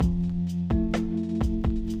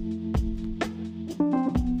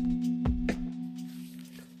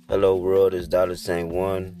Hello world, it's Dollar Saint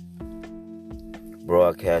One,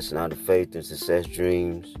 broadcasting out of faith and success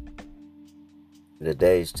dreams. And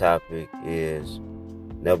today's topic is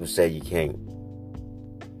never say you can't.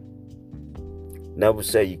 Never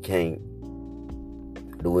say you can't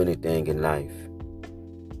do anything in life.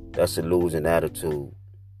 That's a losing attitude.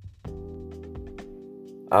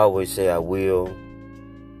 I always say I will,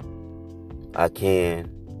 I can,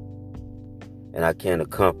 and I can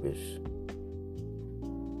accomplish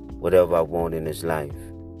whatever I want in this life.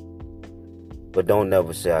 But don't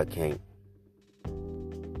never say I can't.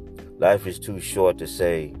 Life is too short to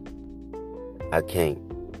say I can't.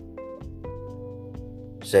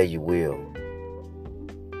 Say you will.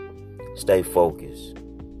 Stay focused.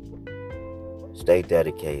 Stay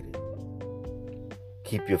dedicated.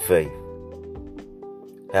 Keep your faith.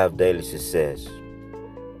 Have daily success.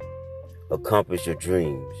 Accomplish your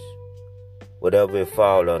dreams. Whatever it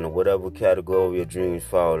fall under, whatever category your dreams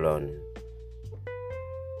fall under.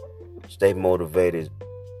 Stay motivated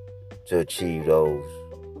to achieve those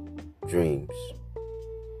dreams.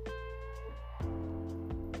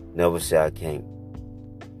 Never say I can't.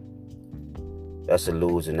 That's a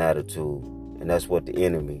losing attitude. And that's what the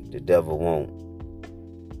enemy, the devil, wants.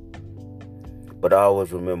 But I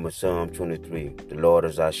always remember Psalm 23. The Lord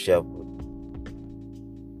is our shepherd,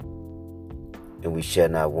 and we shall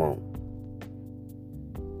not want.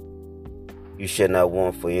 You shall not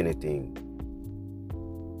want for anything.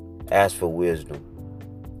 Ask for wisdom.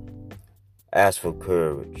 Ask for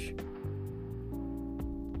courage.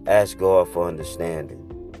 Ask God for understanding.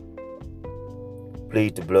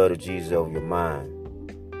 Plead the blood of Jesus over your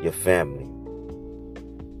mind, your family,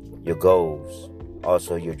 your goals,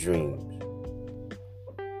 also your dreams.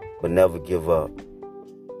 But never give up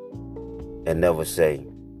and never say,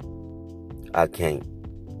 I can't.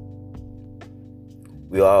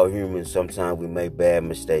 We are all human. Sometimes we make bad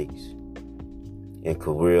mistakes in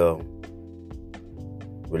career,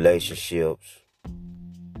 relationships.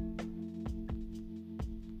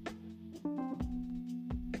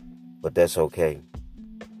 But that's okay.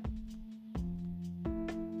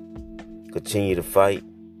 Continue to fight.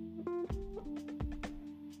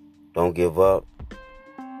 Don't give up.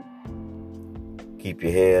 Keep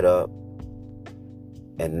your head up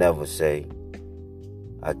and never say,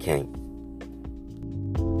 I can't.